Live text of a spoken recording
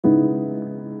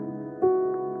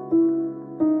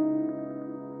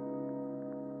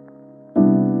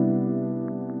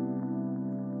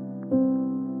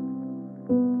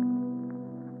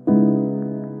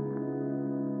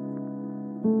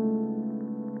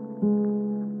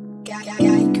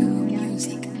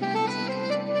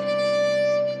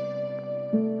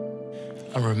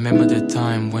remember the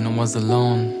time when I was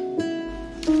alone,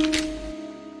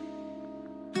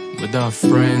 without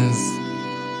friends,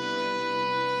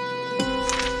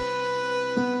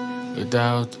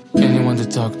 without anyone to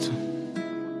talk to.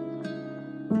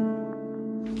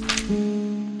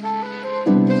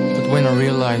 But when I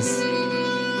realized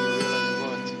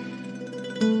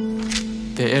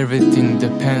that everything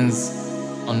depends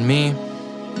on me,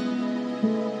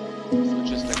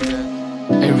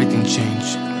 everything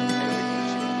changed.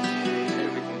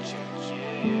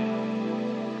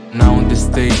 Now on the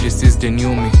stage, this is the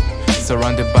new me,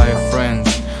 surrounded by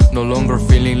friends, no longer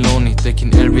feeling lonely,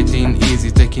 taking everything easy,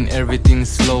 taking everything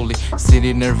slowly,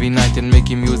 sitting every night and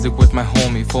making music with my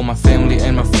homie. For my family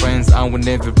and my friends, I will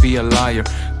never be a liar.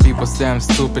 People say I'm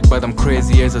stupid, but I'm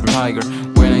crazy as a tiger.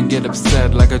 When I get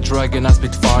upset like a dragon, I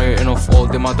spit fire, and of all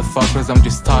the motherfuckers, I'm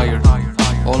just tired.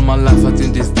 All my life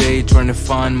until this day, trying to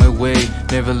find my way,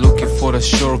 never looking for the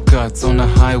shortcuts on the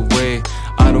highway.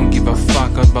 I don't give a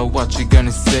fuck about what you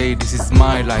gonna say. This is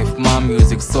my life, my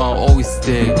music, so I'll always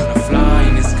stay. Gonna fly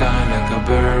in the sky like a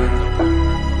bird,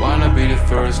 wanna be the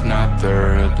first, not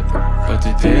third. But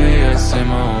today I say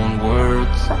my own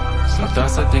words,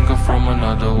 sometimes I think I'm from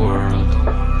another world.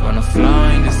 Wanna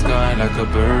fly in the sky like a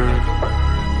bird,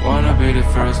 wanna be the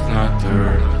first, not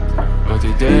third. But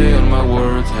today all my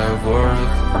words have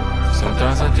worth,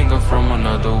 sometimes I think I'm from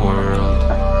another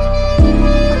world.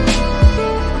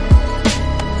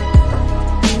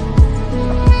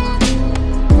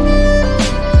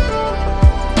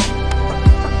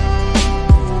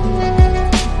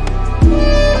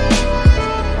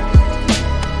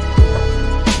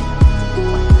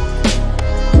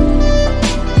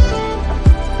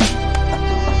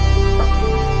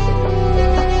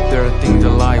 There are things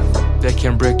in life that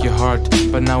can break your heart,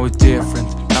 but now it's different,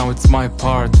 now it's my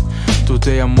part.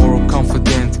 Today I'm more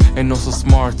confident and also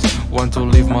smart. Want to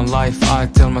live my life, I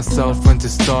tell myself when to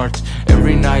start.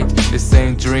 Every night the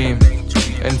same dream,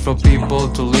 and for people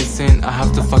to listen I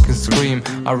have to fucking scream.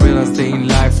 I realize that in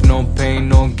life no pain,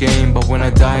 no gain, but when I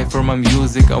die for my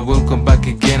music I will come back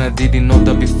again. I didn't know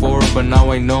that before, but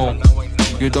now I know.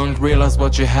 You don't realize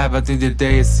what you have until the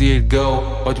day you see it go.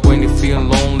 But when you feel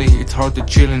lonely, it's hard to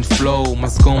chill and flow.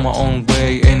 Must go my own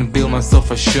way and build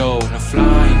myself a show. Wanna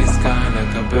fly in the sky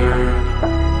like a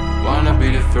bird, wanna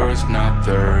be the first, not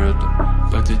third.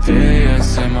 But today I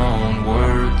say my own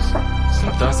words,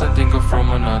 sometimes I think I'm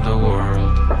from another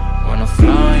world. Wanna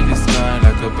fly in the sky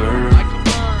like a bird,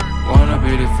 wanna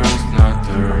be the first, not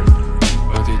third.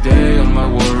 But today all my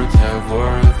words have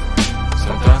worth,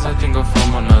 sometimes I think I'm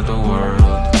from another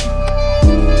world.